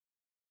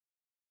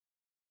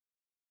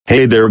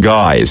Hey there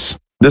guys,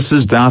 this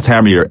is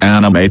Dathhammer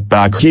Animate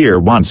back here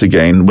once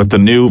again with the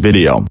new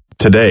video.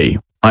 Today,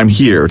 I'm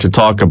here to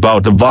talk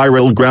about the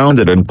viral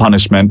Grounded and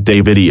Punishment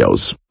Day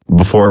videos.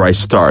 Before I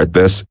start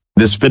this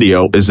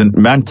video isn't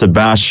meant to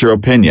bash your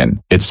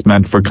opinion, it's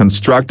meant for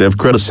constructive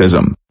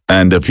criticism,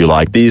 and if you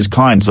like these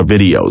kinds of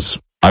videos,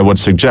 I would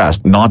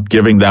suggest not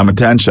giving them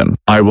attention.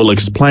 I will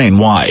explain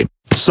why.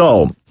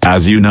 So,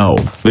 as you know,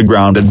 the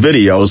Grounded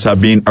videos have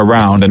been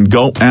around in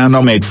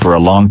GoAnimate for a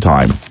long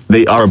time.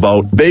 They are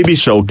about baby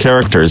show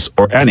characters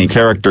or any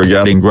character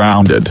getting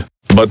grounded.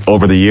 But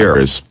over the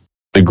years,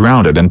 the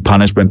Grounded and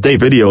Punishment Day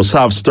videos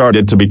have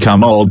started to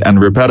become old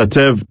and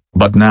repetitive,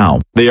 but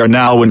they are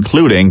now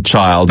including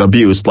child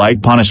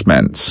abuse-like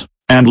punishments.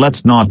 And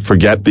let's not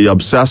forget the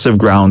obsessive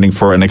grounding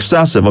for an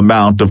excessive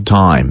amount of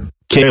time.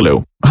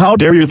 Caillou, how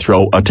dare you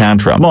throw a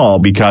tantrum all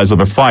because of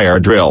a fire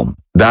drill?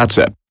 That's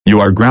it. You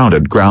are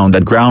grounded for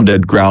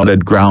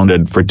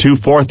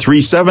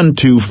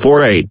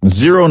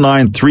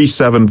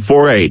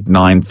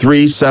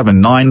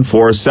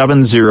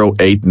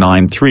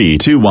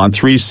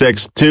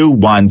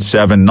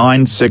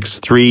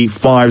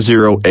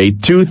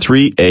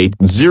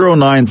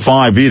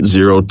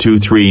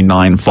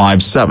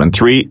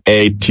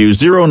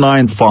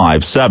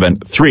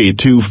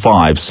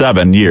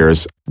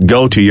years.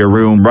 Go to your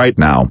room right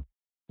now.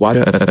 What?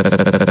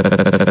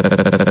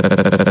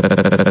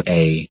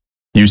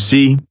 You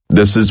see,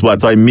 this is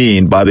what I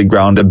mean by the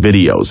Grounded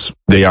videos.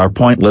 They are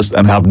pointless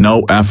and have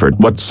no effort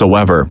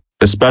whatsoever,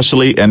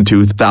 especially in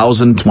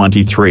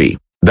 2023.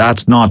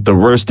 That's not the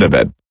worst of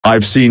it.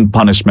 I've seen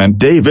Punishment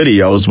Day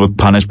videos with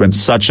punishments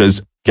such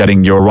as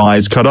getting your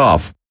eyes cut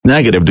off,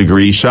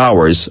 negative-degree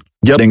showers,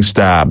 getting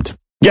stabbed,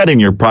 getting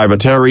your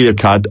private area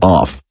cut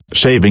off,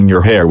 shaving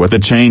your hair with a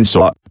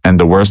chainsaw, and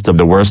the worst of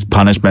the worst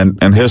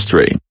punishment in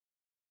history: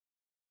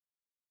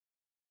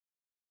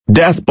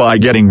 death by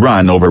getting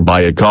run over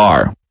by a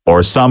car,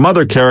 or some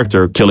other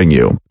character killing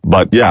you.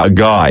 But yeah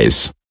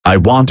guys, I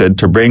wanted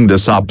to bring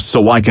this up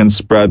so I can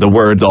spread the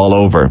word all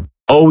over.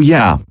 Oh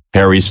yeah,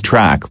 Harry's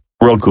Track,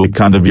 Roku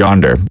Kind of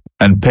Yonder,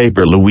 and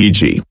Paper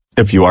Luigi.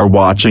 If you are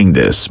watching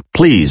this,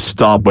 please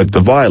stop with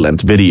the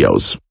violent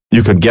videos.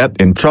 You could get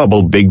in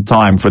trouble big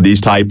time for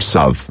these types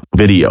of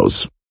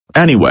videos.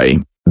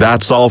 Anyway,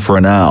 that's all for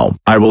now.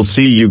 I will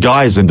see you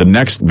guys in the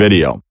next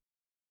video.